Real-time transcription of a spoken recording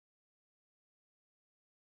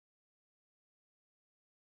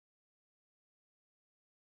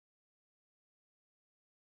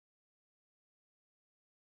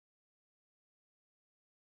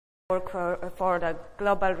work for the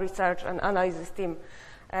global research and analysis team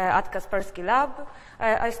at Kaspersky Lab.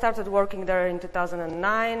 I started working there in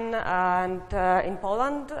 2009 and in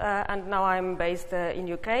Poland, and now I'm based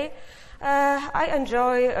in UK. I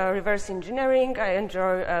enjoy reverse engineering. I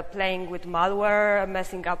enjoy playing with malware,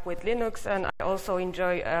 messing up with Linux, and I also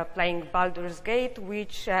enjoy playing Baldur's Gate,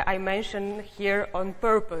 which I mention here on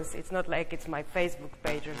purpose. It's not like it's my Facebook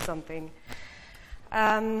page or something.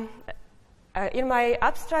 In my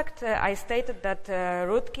abstract, I stated that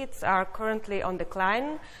rootkits are currently on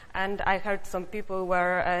decline, and I heard some people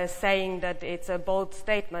were saying that it's a bold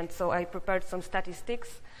statement, so I prepared some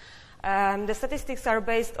statistics. The statistics are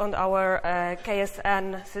based on our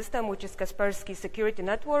KSN system, which is Kaspersky Security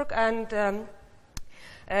Network, and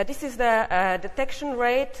this is the detection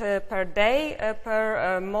rate per day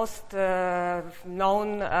per most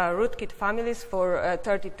known rootkit families for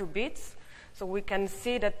 32 bits. So we can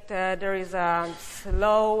see that there is a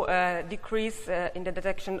slow decrease in the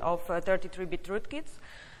detection of 33-bit rootkits.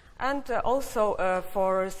 And also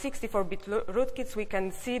for 64-bit rootkits, we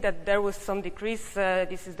can see that there was some decrease.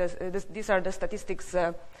 These are the statistics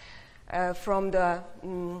from the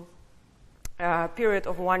period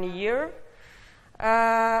of 1 year.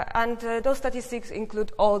 And those statistics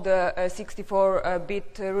include all the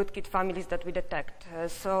 64-bit rootkit families that we detect.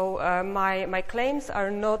 So my claims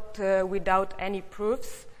are not without any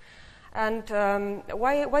proofs. And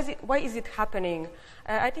why is it happening?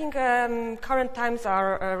 I think current times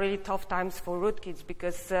are really tough times for rootkits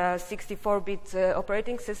because 64-bit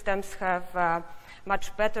operating systems have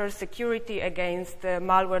much better security against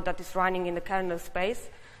malware that is running in the kernel space.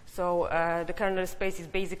 So the kernel space is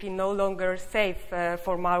basically no longer safe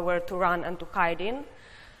for malware to run and to hide in.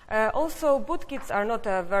 Also, bootkits are not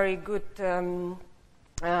a very good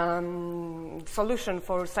solution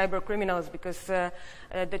for cyber criminals because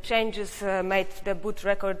the changes made to the boot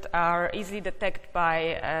record are easily detected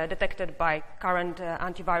by current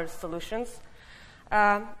antivirus solutions.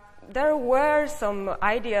 There were some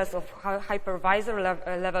ideas of hypervisor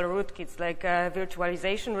level rootkits, like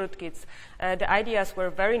virtualization rootkits. The ideas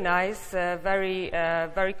were very nice, very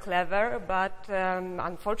clever, but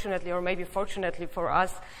unfortunately, or maybe fortunately for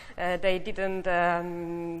us, they didn't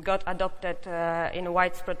got adopted in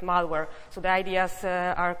widespread malware. So the ideas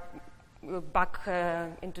are back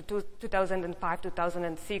into 2005,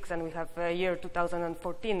 2006, and we have year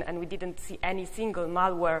 2014, and we didn't see any single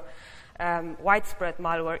malware, widespread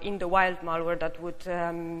malware in the wild malware that would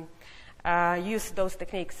use those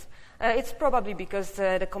techniques. It's probably because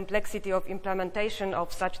the complexity of implementation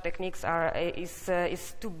of such techniques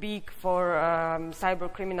is too big for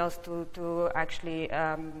cyber criminals to actually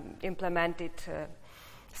implement it,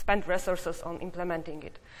 spend resources on implementing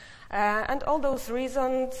it. And all those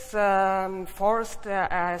reasons forced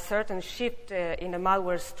a certain shift in the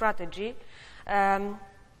malware strategy.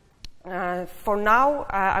 For now,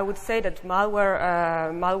 I would say that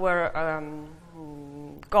malware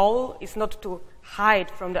goal is not to hide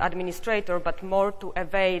from the administrator, but more to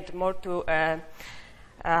evade, more to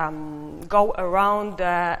go around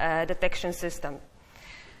the detection system.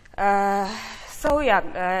 So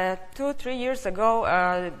yeah, 2-3 years ago,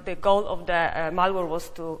 the goal of the malware was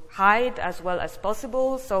to hide as well as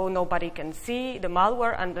possible, so nobody can see the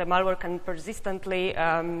malware, and the malware can persistently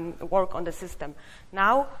work on the system.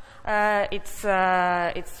 Now, it's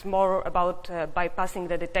more about bypassing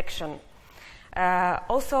the detection.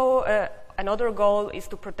 Also, another goal is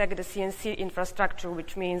to protect the CNC infrastructure,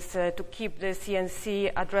 which means to keep the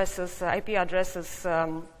CNC addresses, IP addresses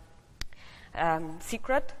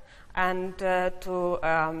secret, and to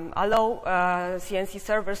allow CNC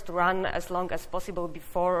servers to run as long as possible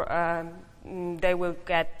before they will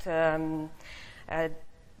get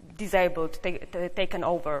disabled, taken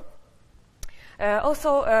over.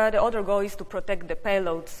 Also, the other goal is to protect the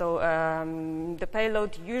payload. So the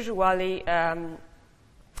payload usually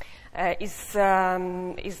is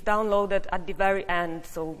downloaded at the very end.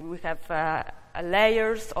 So we have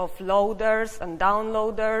layers of loaders and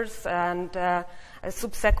downloaders and a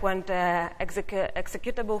subsequent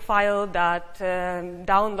executable file that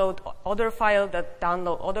download other file that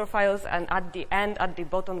download other files, and at the end, at the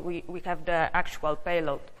bottom, we have the actual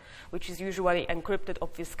payload, which is usually encrypted,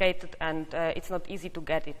 obfuscated, and it's not easy to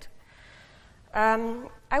get it.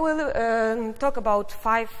 I will talk about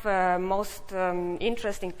 5 most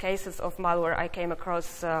interesting cases of malware I came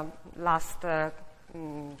across last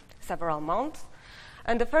several months.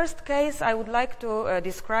 And the first case I would like to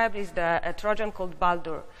describe is a Trojan called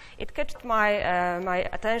Baldur. It catched my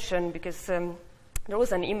attention because there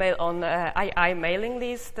was an email on II mailing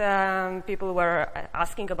list. People were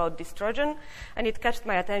asking about this Trojan, and it catched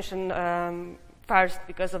my attention first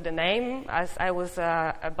because of the name. As I was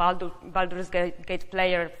a Baldur's Gate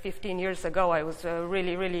player 15 years ago, I was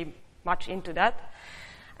really, really much into that.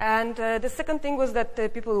 And the second thing was that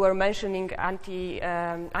people were mentioning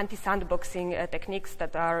anti-sandboxing techniques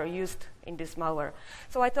that are used in this malware.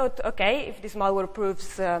 So I thought, okay, if this malware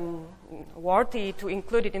proves worthy to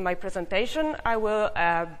include it in my presentation, I will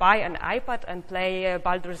buy an iPad and play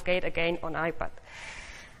Baldur's Gate again on iPad.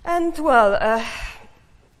 And well,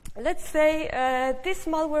 let's say this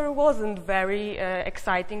malware wasn't very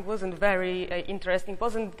exciting, wasn't very interesting,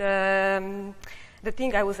 wasn't the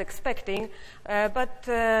thing I was expecting, but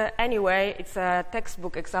anyway, it's a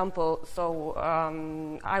textbook example, so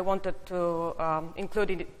I wanted to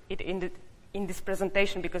include it in this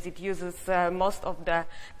presentation because it uses most of the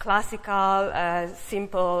classical,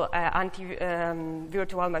 simple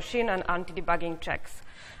anti-virtual machine and anti-debugging checks.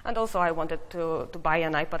 And also I wanted to buy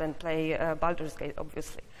an iPad and play Baldur's Gate,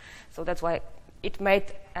 obviously. So that's why it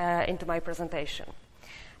made into my presentation.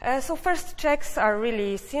 So first checks are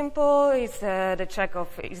really simple. It's the check of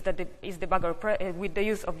is debugger with the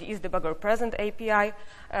use of the isDebugger present API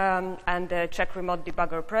and the check remote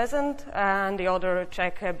debugger present, and the other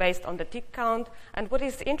check based on the tick count. And what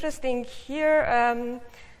is interesting here,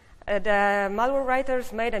 the malware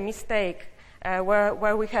writers made a mistake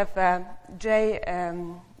where we have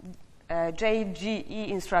JGE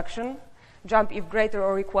instruction, jump if greater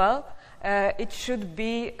or equal. It should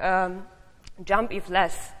be jump if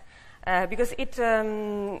less, because it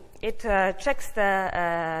checks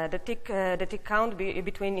the tick count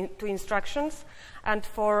between two instructions, and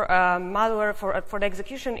for malware for the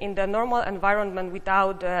execution in the normal environment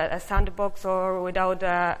without a sandbox or without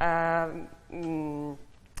a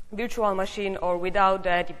virtual machine or without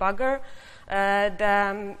a debugger,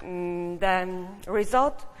 the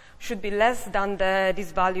result should be less than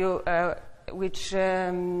this value which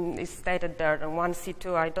is stated there,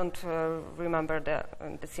 1C2. I don't remember the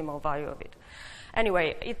decimal value of it.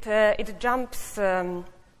 Anyway, it jumps to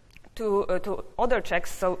other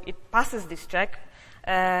checks, so it passes this check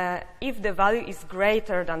if the value is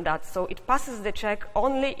greater than that. So it passes the check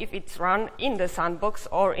only if it's run in the sandbox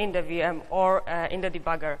or in the VM or in the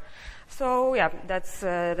debugger. So yeah, that's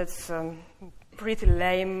pretty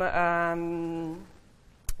lame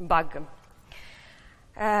bug.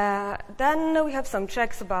 Then we have some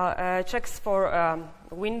checks for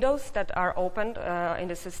windows that are opened in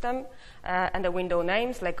the system and the window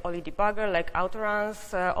names like Oli Debugger, like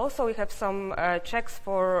Autoruns. Also, we have some checks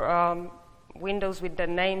for windows with the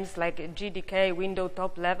names like GDK window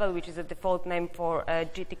top level, which is a default name for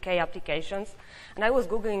GTK applications. And I was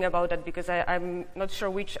Googling about that because I'm not sure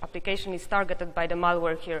which application is targeted by the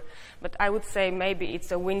malware here, but I would say maybe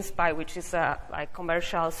it's a WinSpy, which is a like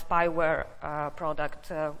commercial spyware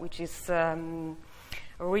product, which is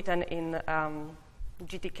written in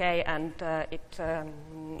GTK, and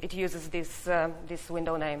it uses this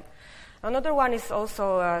window name. Another one is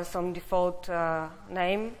also some default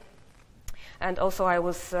name. And also I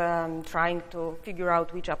was trying to figure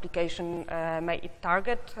out which application may it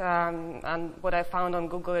target. And what I found on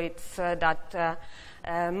Google, it's that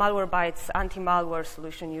Malwarebytes anti-malware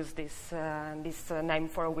solution use this name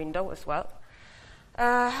for a window as well.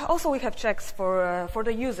 Also we have checks for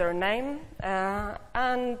the username.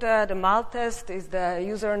 And the maltest is the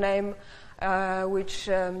username which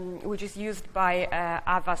is used by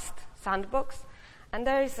Avast Sandbox. And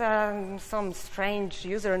there is some strange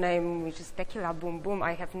username, which is Tequila Boom Boom.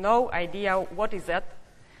 I have no idea what is that,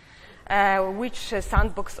 which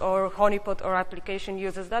sandbox or honeypot or application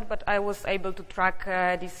uses that, but I was able to track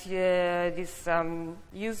this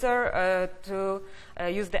user to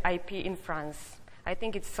use the IP in France. I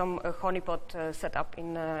think it's some honeypot set up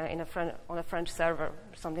on a French server,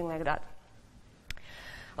 or something like that.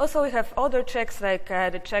 Also, we have other checks, like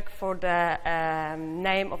the check for the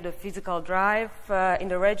name of the physical drive in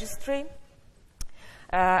the registry.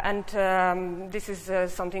 And this is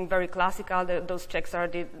something very classical. Those checks are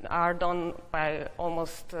done by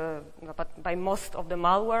by most of the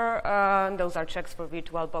malware. Those are checks for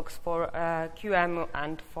VirtualBox, for QEMU,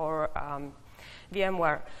 and for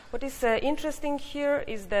VMware. What is interesting here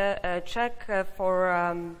is the check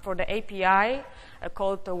for the API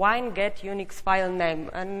called the wine-get Unix file name,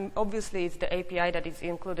 and obviously it's the API that is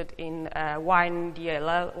included in Wine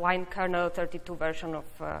DLL, Wine kernel 32 version of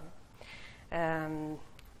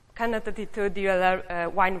kernel 32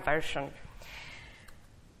 DLL Wine version.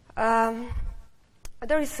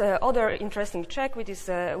 There is other interesting check, which is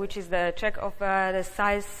the check of the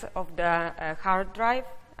size of the hard drive.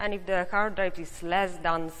 And if the hard drive is less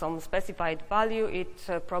than some specified value, it's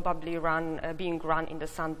probably being run in the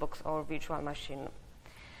sandbox or virtual machine.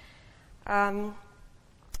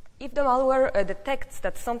 if the malware detects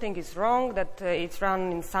that something is wrong, that it's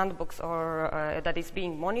run in sandbox or that is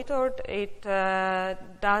being monitored, it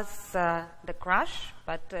does the crash,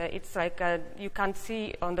 but it's like you can't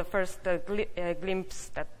see on the first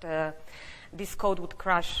glimpse that this code would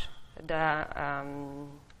crash the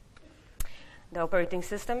operating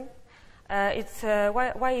system. Why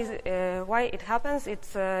it happens?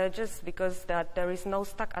 It's just because that there is no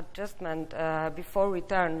stack adjustment before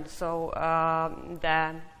return. So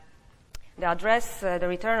the address, the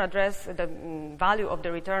return address, the value of the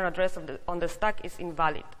return address on the stack is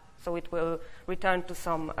invalid. So it will return to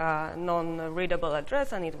some non-readable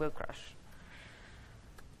address and it will crash.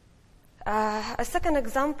 A second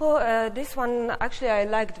example, this one actually I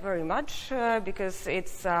liked very much because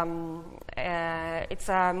it's a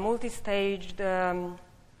multi-staged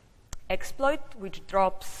exploit which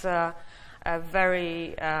drops a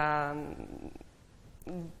very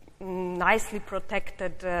nicely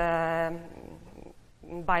protected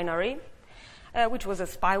binary, which was a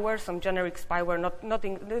spyware, some generic spyware.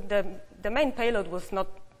 The main payload was not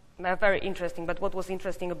very interesting, but what was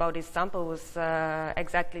interesting about this sample was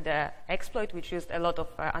exactly the exploit, which used a lot of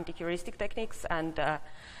anti-heuristic techniques, and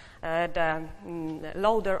the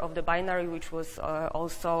loader of the binary, which was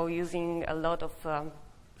also using a lot of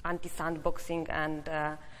anti-sandboxing and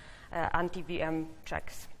anti-VM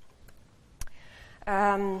checks.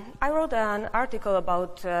 I wrote an article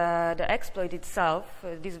about the exploit itself,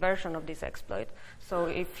 this version of this exploit. So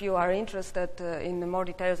if you are interested in more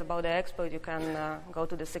details about the exploit, you can go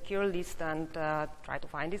to the secure list and try to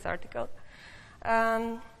find this article.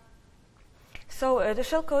 So the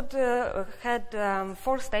shellcode had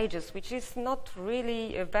 4 stages, which is not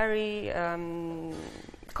really very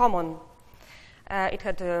common. It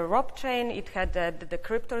had the rob chain, it had the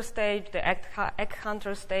decryptor stage, the egg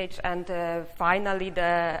hunter stage, and finally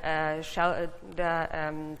the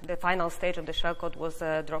final stage of the shellcode was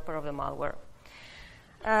a dropper of the malware.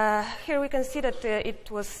 Here we can see that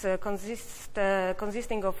it was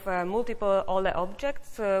consisting of multiple OLE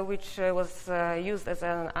objects, which was used as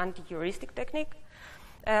an anti-heuristic technique.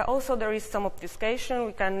 Also, there is some obfuscation.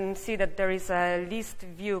 We can see that there is a list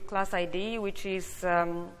view class ID, which is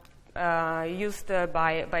used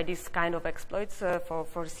by this kind of exploits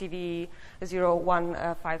for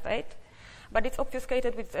CV0158. But it's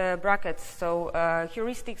obfuscated with brackets, so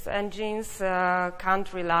heuristics engines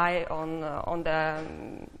can't rely on the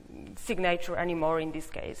signature anymore in this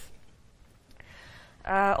case.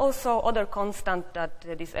 Also, other constants that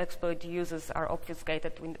this exploit uses are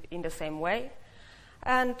obfuscated in the same way.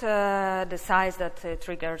 And the size that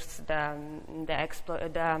triggers the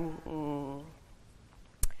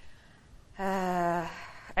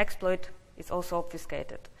exploit is also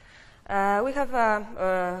obfuscated. We have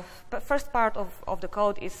first part of the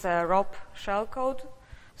code is rob shell code.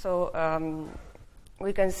 So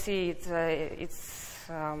we can see it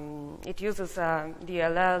uses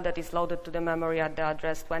DLL that is loaded to the memory at the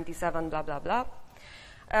address 27 blah blah blah.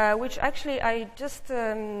 Which actually I just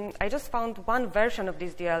found one version of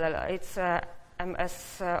this DLL. It's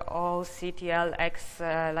MSOCTLX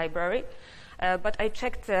library. But I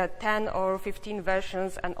checked 10 or 15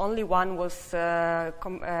 versions, and only one was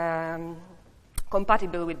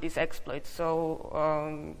compatible with this exploit. So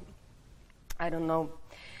I don't know,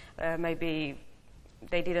 maybe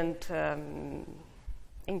they didn't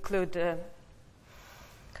include the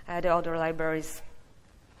other libraries.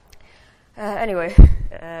 Anyway,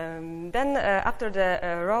 then after the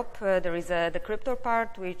rob, there is a decryptor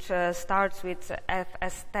part, which starts with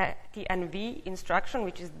FSTNV instruction,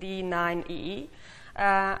 which is D9EE,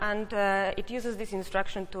 and it uses this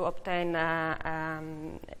instruction to obtain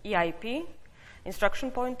EIP,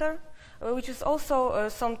 instruction pointer, which is also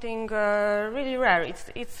something really rare.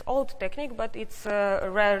 It's old technique, but it's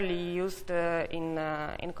rarely used in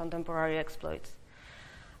contemporary exploits.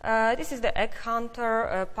 This is the egg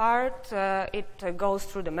hunter part. It goes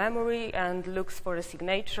through the memory and looks for the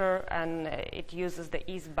signature, and it uses the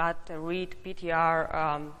isbat read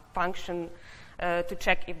PTR function to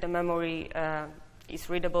check if the memory is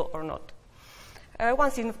readable or not.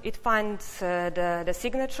 Once it finds the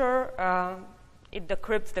signature, it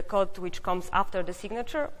decrypts the code which comes after the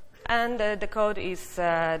signature, and the code is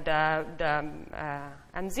the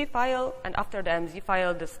MZ file, and after the MZ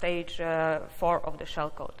file, the stage 4 of the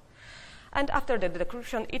shellcode. And after the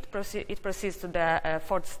decryption, it proceeds to the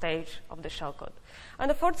 4th stage of the shellcode.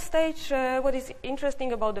 And the 4th stage, what is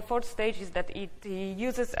interesting about the 4th stage is that it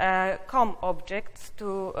uses COM objects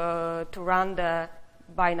to run the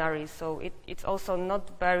binary. So it's also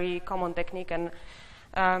not very common technique, and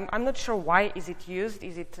I'm not sure why is it used.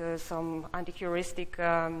 Is it some anti-heuristic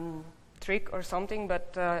trick or something,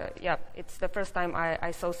 but yeah, it's the first time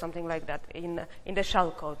I saw something like that in the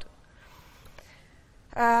shell code.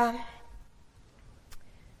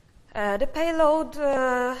 The payload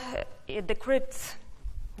it decrypts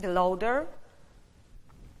the loader,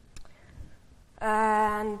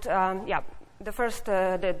 and yeah, the first,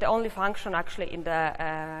 the only function actually in the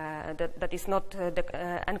that is not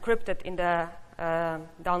encrypted in the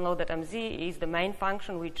downloaded MZ is the main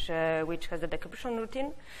function, which has the decryption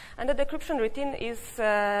routine, and the decryption routine is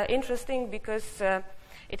interesting because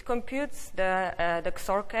it computes the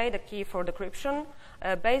XOR key, the key for decryption,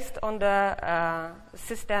 based on the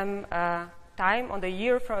system time, on the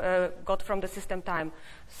year got from the system time.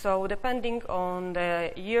 So depending on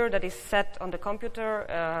the year that is set on the computer,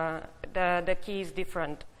 the key is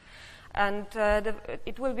different. And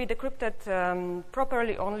it will be decrypted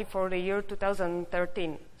properly only for the year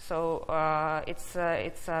 2013. So it's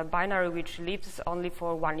a binary which lives only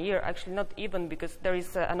for 1 year. Actually, not even, because there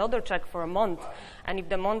is another check for a month, and if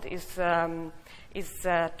the month is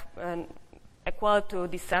equal to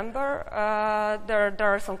December, there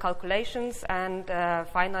are some calculations, and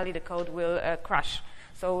finally the code will crash.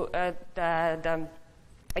 So the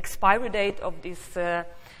expiry date of this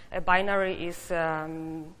binary is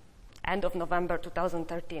end of November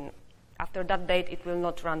 2013. After that date, it will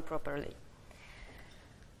not run properly.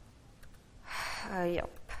 Yep.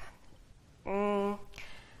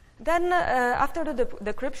 Then, after the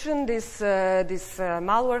decryption, this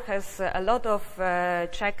malware has a lot of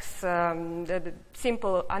checks, the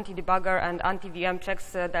simple anti-debugger and anti-VM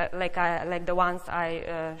checks, that like the ones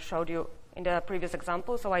I showed you in the previous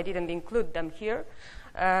example. So I didn't include them here.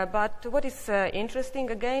 But what is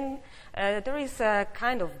interesting again, there is a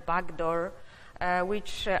kind of backdoor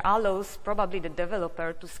which allows probably the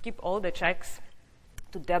developer to skip all the checks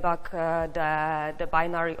to debug the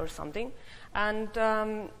binary or something, and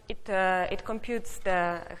it computes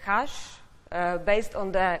the hash based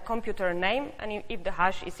on the computer name, and if the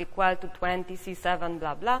hash is equal to 20 C7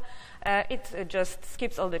 blah blah, it just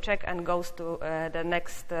skips all the check and goes to the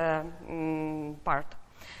next part.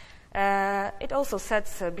 It also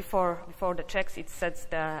sets before the checks, it sets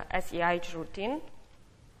the SEH routine.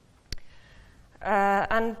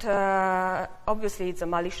 And obviously it's a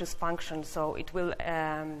malicious function, so it will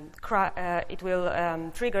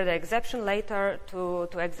trigger the exception later to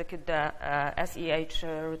execute the SEH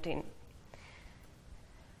routine.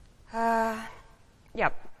 Yeah,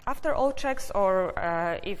 after all checks, or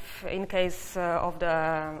if in case of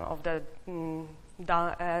the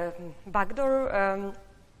backdoor,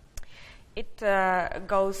 it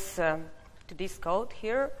goes to this code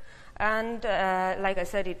here. And like I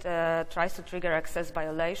said, it tries to trigger access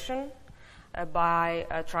violation by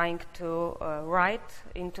trying to write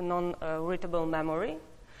into non-readable memory.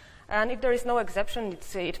 And if there is no exception,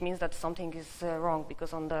 it means that something is wrong,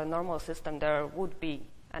 because on the normal system there would be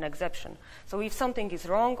an exception. So if something is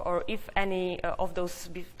wrong, or if any of those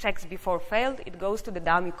checks before failed, it goes to the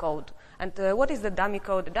dummy code. And what is the dummy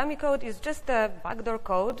code? The dummy code is just a backdoor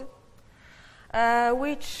code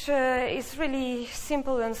which is really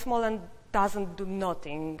simple and small and doesn't do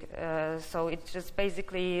nothing. So it just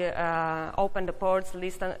basically open the ports,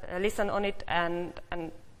 listen on it, and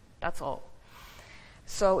that's all.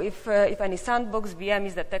 So if any sandbox VM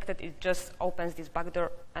is detected, it just opens this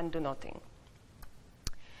backdoor and do nothing.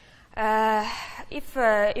 If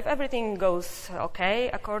everything goes okay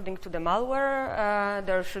according to the malware,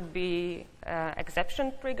 there should be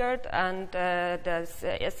exception triggered, and the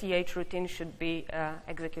SEH routine should be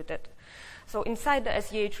executed. So inside the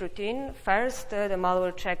SEH routine, first the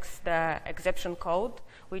malware checks the exception code,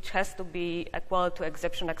 which has to be equal to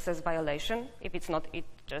exception access violation. If it's not, it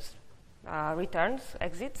just returns,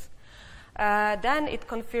 exits. Then it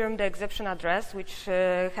confirms the exception address, which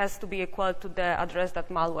has to be equal to the address that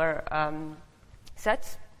malware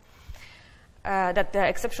sets, that the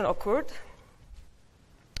exception occurred.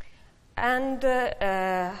 And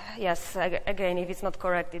yes, again, if it's not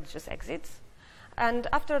correct, it just exits. And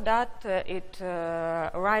after that, it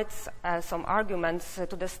writes some arguments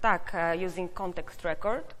to the stack using context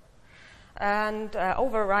record, and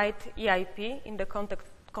overwrite EIP in the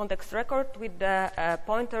context record with the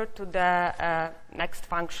pointer to the next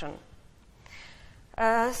function.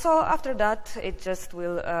 So after that, it just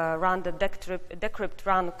will run the decrypt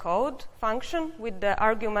run code function with the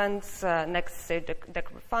arguments next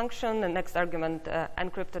decrypt function, the next argument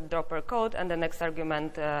encrypted dropper code, and the next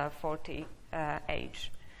argument 40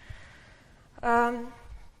 age.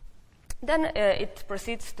 Then it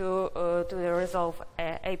proceeds to resolve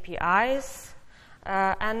APIs.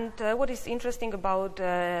 And what is interesting about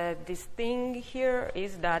this thing here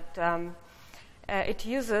is that it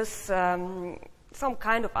uses some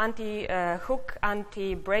kind of anti-hook,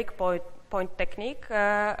 anti-breakpoint technique,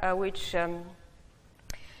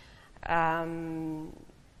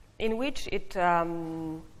 in which it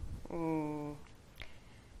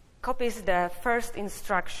copies the first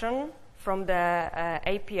instruction from the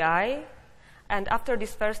API, and after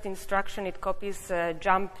this first instruction, it copies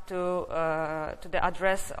jump to the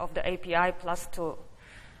address of the API +2.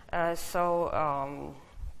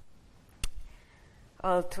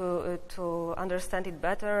 To understand it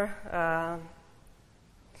better,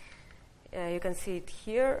 you can see it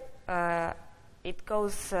here. It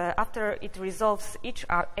goes after it resolves each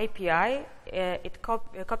API. It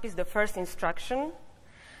copies the first instruction.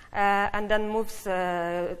 And then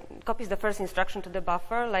copies the first instruction to the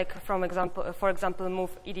buffer, like for example,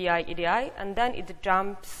 move EDI, and then it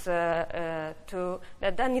jumps then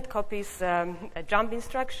it copies a jump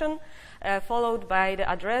instruction, followed by the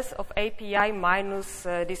address of API minus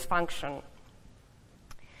this function.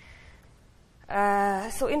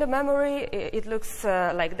 So in the memory, it looks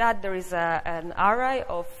like that. There is an array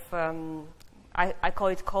of, I call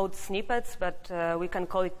it code snippets, but we can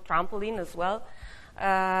call it trampoline as well.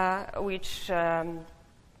 Which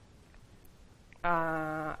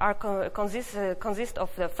consist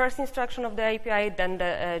of the first instruction of the API, then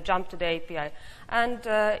the jump to the API. And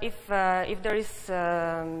if there is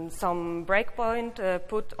some breakpoint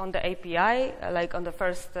put on the API, like on the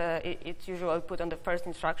first, it's usually put on the first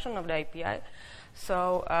instruction of the API.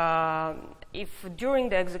 So if during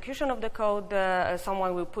the execution of the code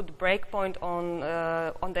someone will put breakpoint on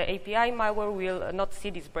the API, malware will not see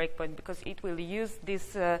this breakpoint because it will use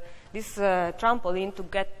this trampoline to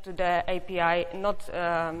get to the API, not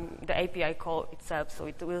the API call itself. So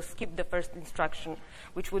it will skip the first instruction,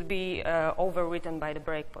 which would be overwritten by the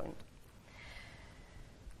breakpoint.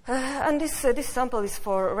 And this sample is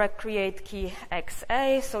for recreate key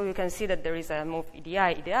XA, so you can see that there is a move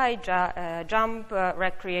EDI, jump,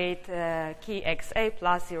 recreate key XA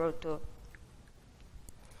 +02.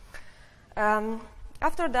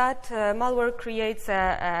 After that, malware creates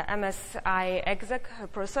a MSI exec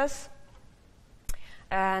process,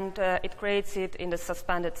 and it creates it in the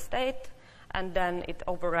suspended state, and then it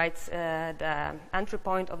overwrites the entry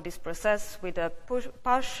point of this process with a push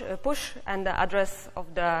and the address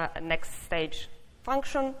of the next stage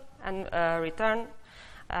function and return.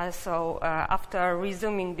 So after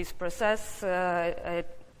resuming this process,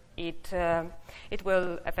 it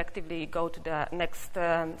will effectively go to the next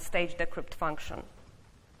stage decrypt function.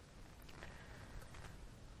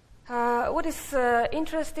 What is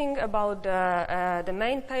interesting about the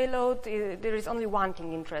main payload, there is only one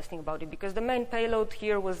thing interesting about it, because the main payload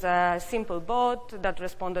here was a simple bot that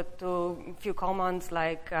responded to a few commands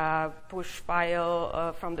like push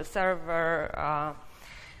file from the server,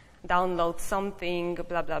 download something,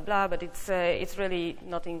 blah, blah, blah, but it's really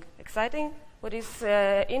nothing exciting. What is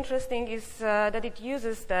interesting is that it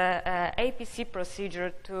uses the APC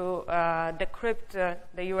procedure to decrypt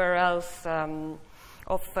the URLs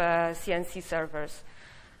of CNC servers.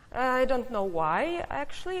 I don't know why,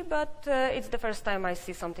 actually, but it's the first time I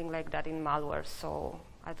see something like that in malware, so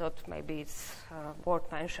I thought maybe it's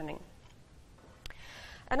worth mentioning.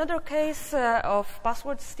 Another case of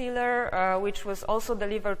password stealer, which was also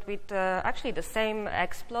delivered with actually the same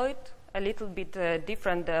exploit, a little bit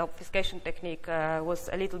different. The obfuscation technique was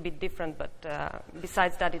a little bit different, but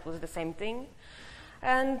besides that, it was the same thing.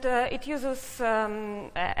 And it uses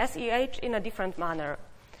SEH in a different manner.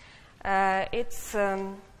 It's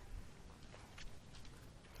in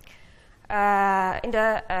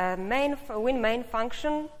the main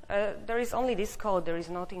function, there is only this code, there is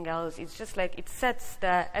nothing else. It's just like it sets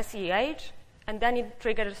the SEH and then it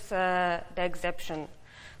triggers the exception.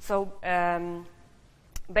 So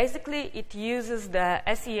basically it uses the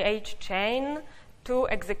SEH chain to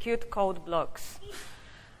execute code blocks.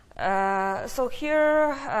 So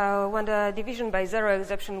here, when the division by 0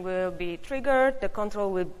 exception will be triggered, the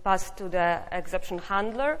control will pass to the exception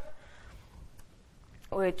handler,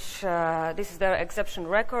 which this is the exception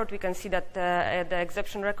record. We can see that the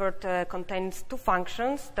exception record contains two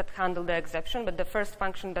functions that handle the exception, but the first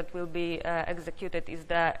function that will be executed is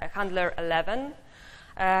the handler 11,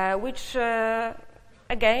 which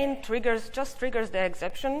again just triggers the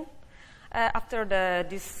exception. After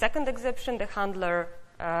this second exception, the handler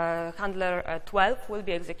 12 will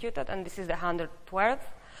be executed, and this is the handler 12,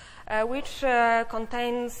 which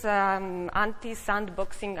contains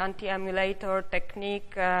anti-sandboxing, anti-emulator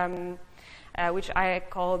technique, which I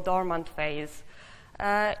call dormant phase.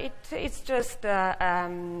 It's just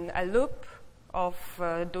a loop of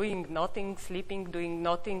doing nothing, sleeping, doing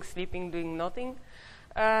nothing, sleeping, doing nothing.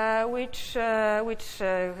 which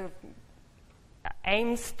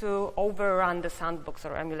aims to overrun the sandbox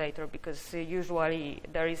or emulator, because usually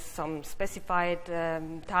there is some specified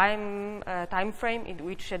time frame in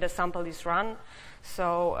which the sample is run.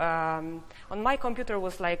 So on my computer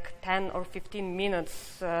was like 10 or 15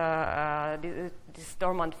 minutes this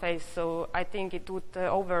dormant phase, so I think it would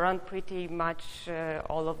overrun pretty much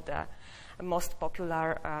all of the most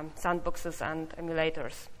popular sandboxes and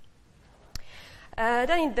emulators.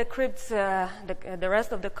 Then it decrypts the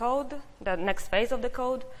rest of the code, the next phase of the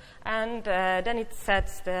code, and then it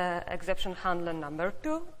sets the exception handler number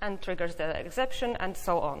 2 and triggers the exception, and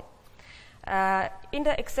so on. In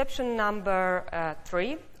the exception number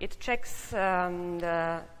 3, it checks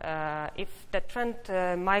if the trend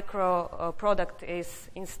micro product is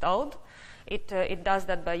installed. It does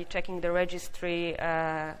that by checking the registry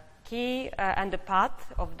key and the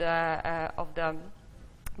path of the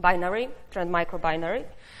binary, trend micro binary.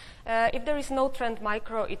 If there is no trend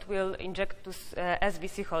micro, it will inject to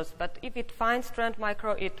SVC host, but if it finds trend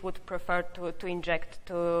micro, it would prefer to inject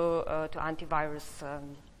to antivirus,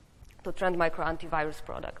 to trend micro antivirus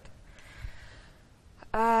product.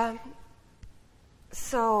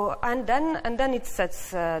 So and then it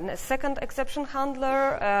sets a second exception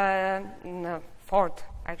handler, fourth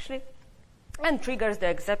actually, and triggers the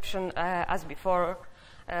exception as before.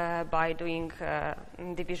 By doing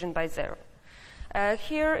division by 0.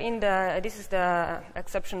 Here this is the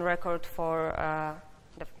exception record for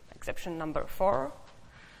the exception number 4.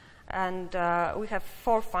 And we have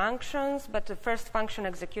 4 functions, but the first function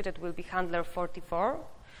executed will be handler 44,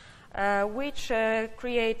 which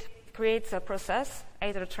creates a process,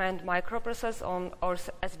 either trend microprocess or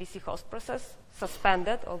SVC host process,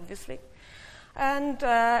 suspended, obviously. And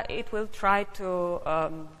it will try to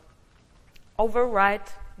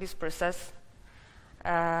overwrite this process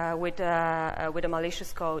with a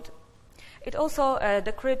malicious code. It also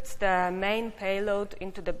decrypts the main payload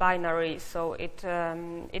into the binary, so it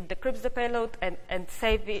decrypts the payload and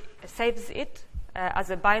saves it as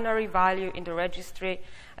a binary value in the registry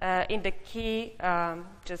in the key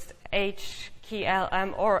just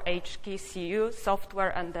HKLM or HKCU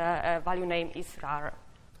software, and the value name is rar.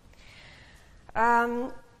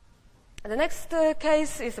 The next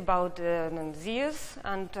case is about Zeus,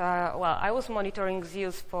 and well, I was monitoring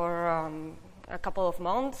Zeus for a couple of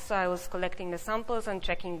months. I was collecting the samples and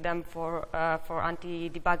checking them for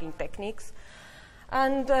anti-debugging techniques.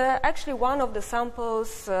 And actually, one of the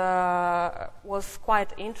samples was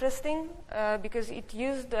quite interesting because it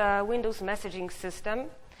used a Windows messaging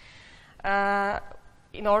system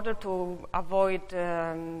in order to avoid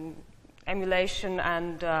emulation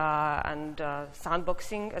and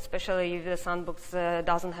sandboxing, especially if the sandbox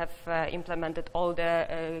doesn't have implemented all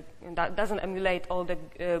the doesn't emulate all the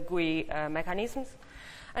GUI mechanisms,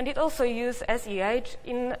 and it also used SEH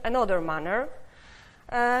in another manner.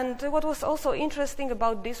 And what was also interesting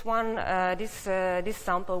about this one, this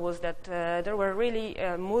sample, was that there were really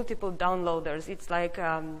multiple downloaders. It's like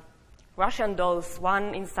Russian dolls,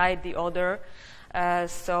 one inside the other.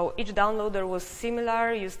 So each downloader was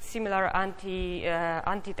similar, used similar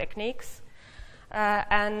anti techniques,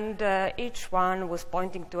 and each one was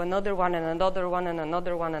pointing to another one and another one and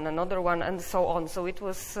another one and another one and so on. So it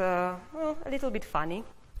was a little bit funny.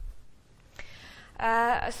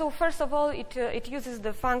 So first of all, it uses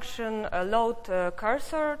the function load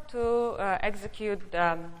cursor to execute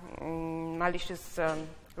the malicious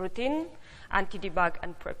routine, anti-debug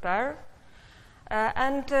and prepare.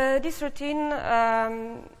 And this routine,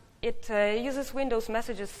 it uses Windows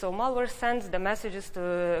messages, so malware sends the messages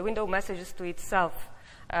to Windows messages to itself.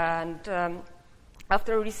 And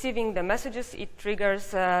after receiving the messages, it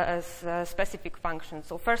triggers a specific function.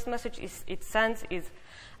 So first message it sends is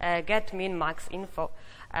get min max info.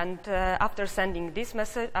 And after sending this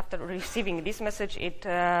message, after receiving this message, it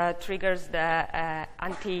triggers the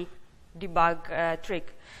anti-debug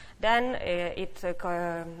trick. Then it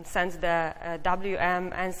sends the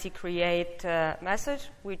WM NC create message,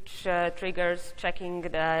 which triggers checking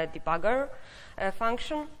the debugger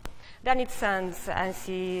function. Then it sends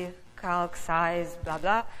NC calc size blah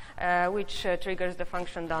blah, which triggers the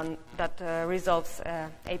function that resolves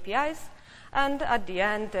APIs. And at the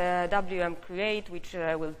end, WM create, which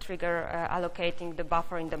will trigger allocating the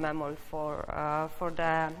buffer in the memory for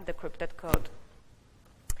the decrypted code.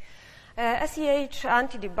 SEH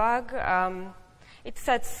anti-debug, it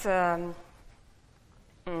sets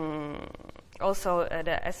also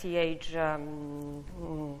the SEH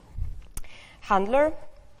handler,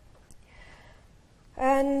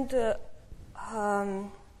 and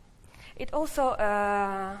it also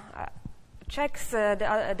checks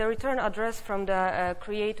the return address from the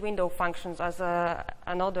create window functions as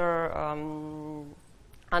another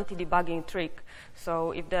anti-debugging trick.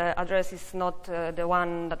 So if the address is not the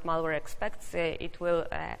one that malware expects, it will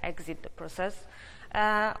exit the process.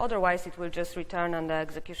 Otherwise, it will just return and the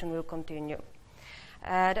execution will continue.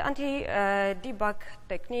 The anti-debug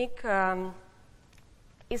technique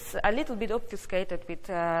is a little bit obfuscated with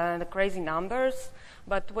the crazy numbers,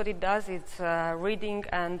 but what it does is reading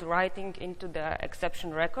and writing into the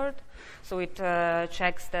exception record. So it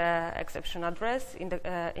checks the exception address in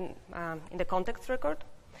the context record.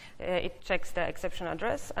 It checks the exception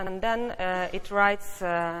address, and then it writes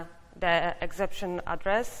the exception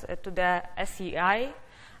address to the SEI,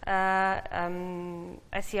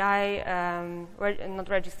 not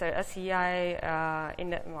register, SEI in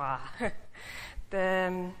the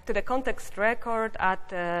to the context record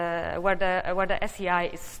at where the SEI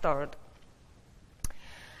is stored.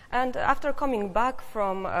 And after coming back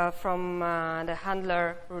from the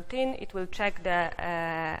handler routine, it will check the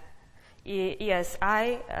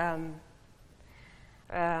ESI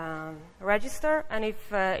register, and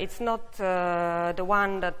if it's not the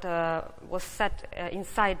one that was set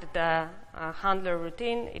inside the handler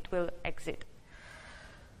routine, it will exit.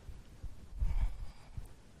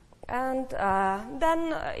 And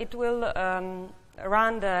then it will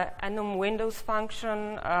run the enum Windows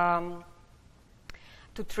function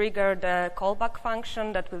to trigger the callback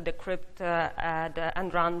function that will decrypt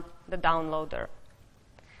and run the downloader.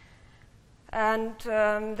 And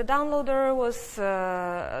the downloader was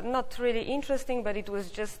not really interesting, but it was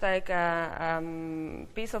just like a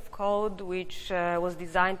piece of code which was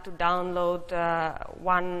designed to download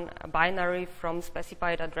one binary from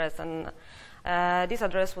specified address, and this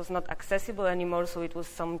address was not accessible anymore, so it was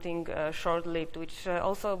something short-lived, which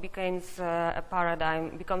also becomes a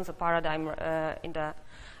paradigm in the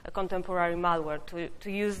contemporary malware,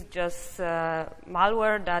 to use just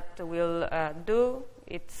malware that will do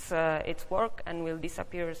its work and will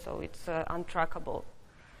disappear, so it's untrackable.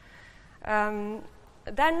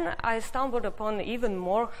 Then I stumbled upon even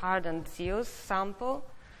more hardened Zeus sample,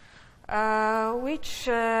 which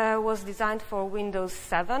was designed for Windows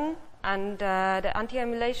 7, and the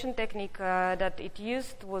anti-emulation technique that it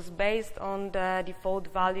used was based on the default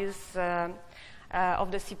values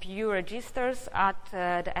of the CPU registers at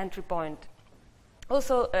the entry point.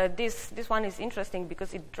 Also, this one is interesting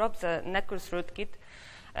because it drops a Netcurs rootkit,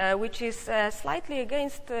 which is slightly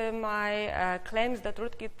against my claims that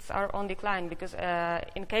rootkits are on decline, because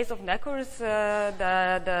in case of Netcurs,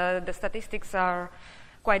 the statistics are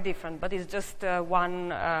quite different, but it's just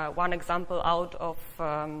one example out of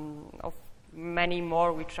many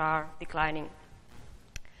more which are declining.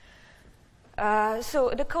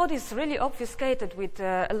 So the code is really obfuscated with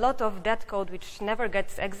a lot of dead code which never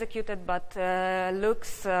gets executed, but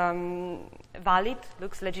looks valid,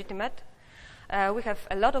 looks legitimate. We have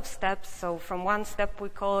a lot of steps, so from one step we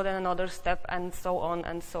call another step, and so on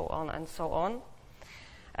and so on and so on.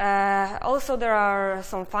 Also, there are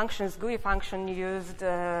some functions, GUI functions used,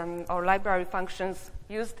 or library functions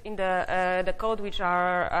used in the code which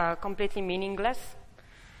are completely meaningless.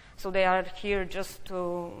 So they are here just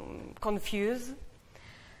to confuse.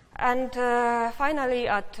 And finally,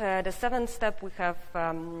 at the seventh step, we have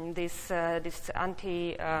this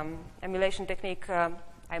anti-emulation technique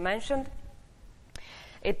I mentioned.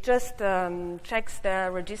 It just checks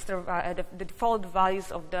the register, the default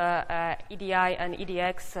values of the EDI and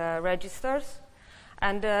EDX registers.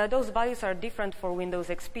 And those values are different for Windows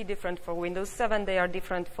XP, different for Windows 7. They are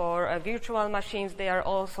different for virtual machines. They are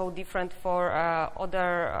also different for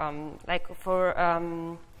other, like for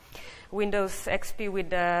Windows XP with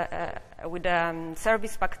the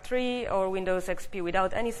Service Pack 3 or Windows XP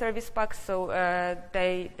without any Service Pack. So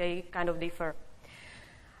they kind of differ.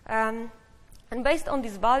 And based on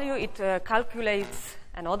this value, it calculates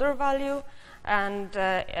another value, and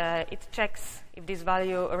it checks if this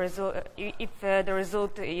value if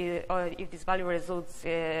this value results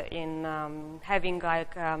in having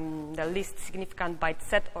like the least significant byte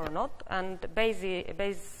set or not. And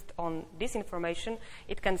based on this information,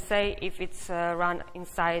 it can say if it's run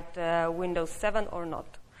inside Windows 7 or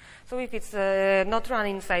not. So if it's not run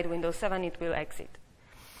inside Windows 7, it will exit.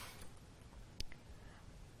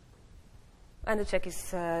 And the check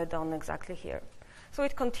is done exactly here. So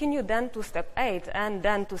it continued then to step 8, and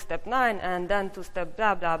then to step 9, and then to step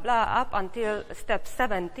blah, blah, blah, up until step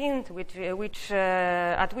 17,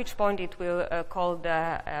 at which point it will call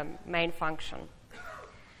the main function.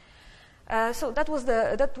 So that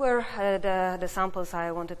were the samples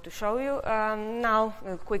I wanted to show you. Now,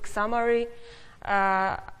 a quick summary.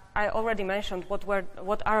 I already mentioned what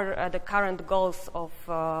are the current goals of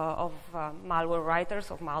malware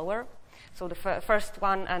writers of malware. So the first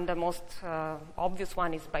one and the most obvious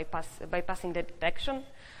one is bypassing the detection.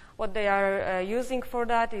 What they are using for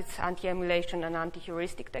that is anti-emulation and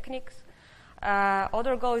anti-heuristic techniques.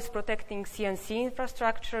 Other goal is protecting CNC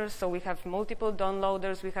infrastructure, so we have multiple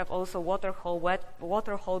downloaders. We have also water-hold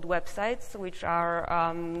websites, which are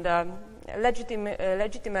the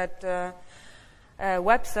legitimate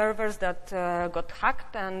web servers that got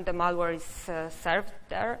hacked and the malware is served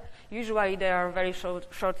there. Usually they are very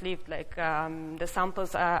short-lived, like the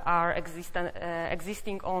samples are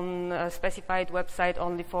existing on a specified website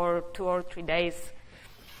only for 2 or 3 days.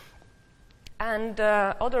 And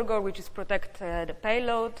other goal, which is protect the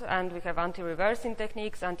payload, and we have anti-reversing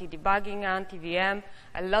techniques, anti-debugging, anti-VM,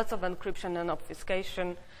 and lots of encryption and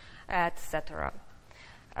obfuscation, etc.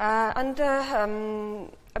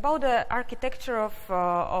 About the architecture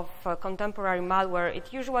of contemporary malware,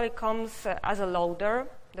 it usually comes as a loader.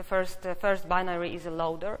 The first binary is a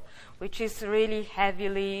loader, which is really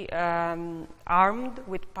heavily armed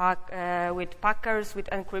with packers, with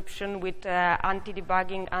encryption, with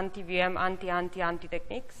anti-debugging, anti-VM, anti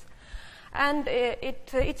techniques. And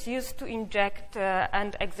it's used to inject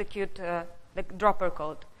and execute the dropper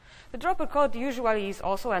code. The dropper code usually is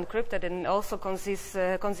also encrypted and also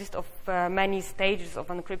consists of many stages of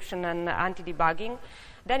encryption and anti-debugging.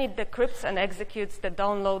 Then it decrypts and executes the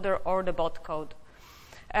downloader or the bot code.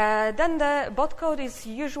 Then the bot code is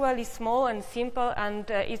usually small and simple, and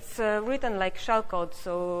it's written like shellcode,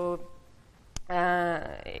 so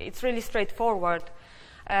it's really straightforward.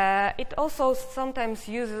 It also sometimes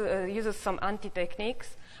uses some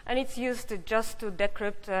anti-techniques, and it's used just to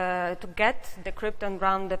decrypt, to get, decrypt, and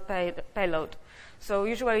run the payload. So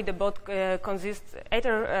usually the bot consists,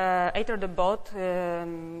 either the bot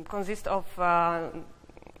consists of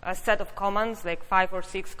a set of commands, like 5 or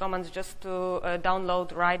 6 commands just to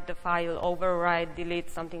download, write the file, overwrite, delete,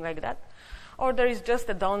 something like that. Or there is just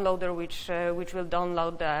a downloader which will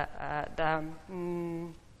download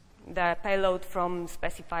the payload from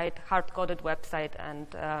specified hard-coded website and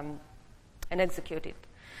execute it.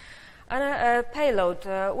 And payload,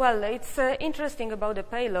 well, it's interesting about the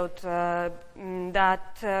payload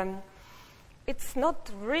that it's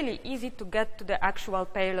not really easy to get to the actual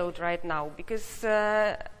payload right now because,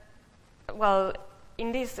 well,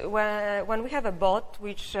 in this, when we have a bot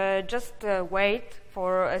which just wait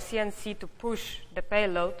for a CNC to push the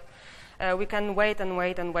payload, we can wait and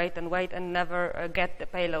wait and wait and wait and never get the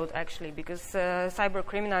payload actually because cyber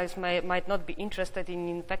criminals might not be interested in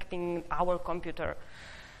infecting our computer.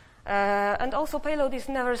 And also payload is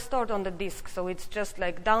never stored on the disk, so it's just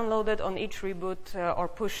like downloaded on each reboot or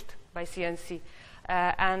pushed by CNC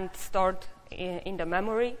and stored in the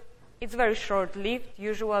memory. It's very short-lived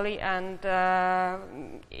usually, and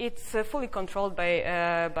it's fully controlled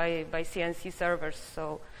by CNC servers.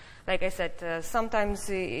 So, like I said, sometimes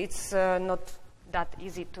it's not that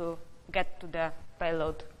easy to get to the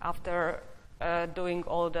payload after doing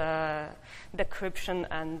all the decryption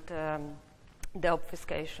and the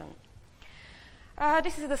obfuscation.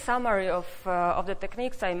 This is the summary of the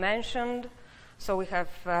techniques I mentioned. So we have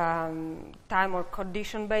time or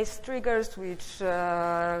condition-based triggers, which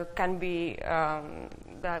can be,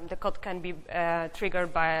 the code can be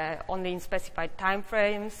triggered by only in specified time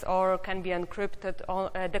frames, or can be encrypted,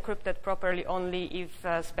 decrypted properly only if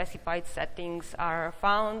specified settings are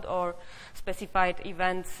found or specified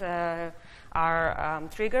events are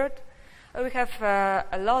triggered. We have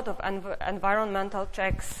a lot of environmental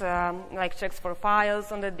checks, like checks for files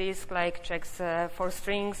on the disk, like checks for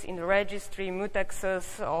strings in the registry,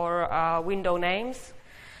 mutexes, or window names.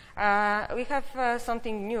 We have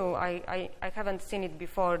something new. I haven't seen it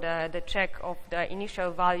before, the check of the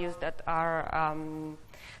initial values that are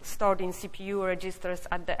stored in CPU registers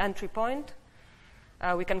at the entry point.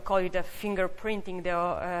 We can call it a fingerprinting the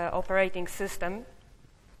operating system.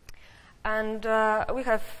 And we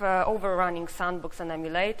have overrunning sandbox and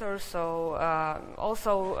emulators, so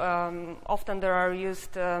also often there are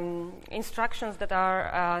used instructions that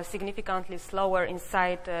are significantly slower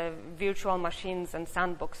inside virtual machines and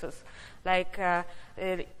sandboxes, like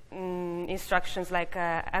instructions like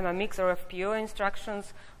MMX or FPO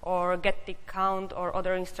instructions, or get tick count, or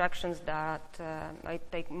other instructions that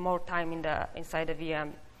might take more time inside the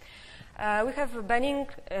VM. We have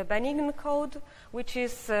benign code, which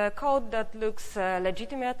is code that looks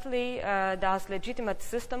legitimately, does legitimate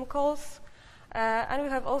system calls. And we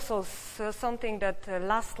have also something that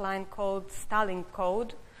last line called stalling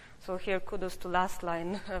code. So here, kudos to last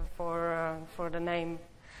line for the name.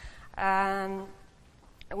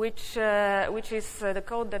 which is the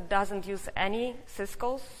code that doesn't use any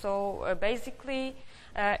syscalls. So basically,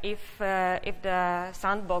 if the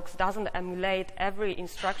sandbox doesn't emulate every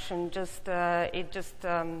instruction, it just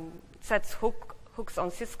sets hooks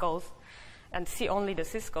on syscalls and see only the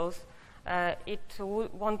syscalls, it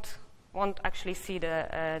won't actually see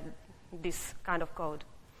this kind of code.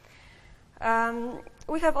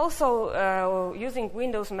 We have also using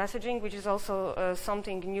Windows messaging, which is also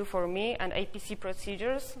something new for me, and APC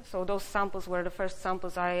procedures. So those samples were the first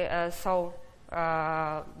samples I saw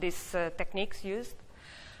these techniques used.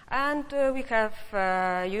 And we have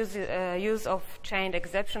use of chained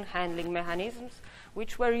exception handling mechanisms,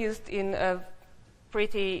 which were used in a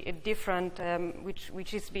pretty different,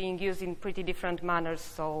 which is being used in pretty different manners.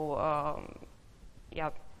 So, yeah.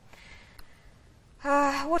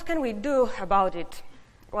 What can we do about it?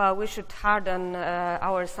 Well, we should harden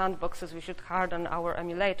our sandboxes. We should harden our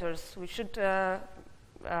emulators. We should.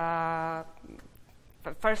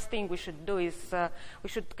 First thing we should do is we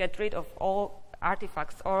should get rid of all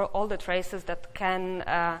artifacts or all the traces that can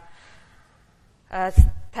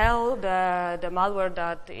tell the malware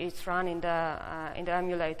that is run in the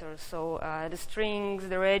emulator. So the strings,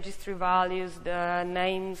 the registry values, the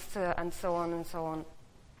names, and so on and so on.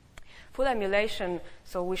 Full emulation,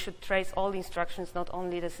 so we should trace all the instructions, not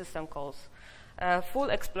only the system calls.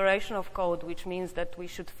 Full exploration of code, which means that we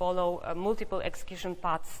should follow multiple execution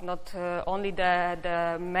paths, not only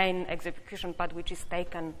the main execution path which is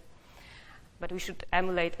taken, but we should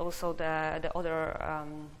emulate also the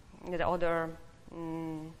other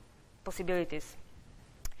possibilities.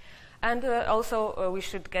 And also we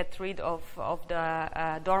should get rid of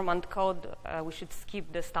the dormant code. We should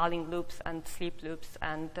skip the stalling loops and sleep loops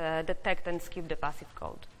and detect and skip the passive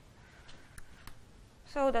code.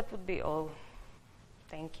 So that would be all.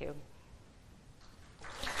 Thank you.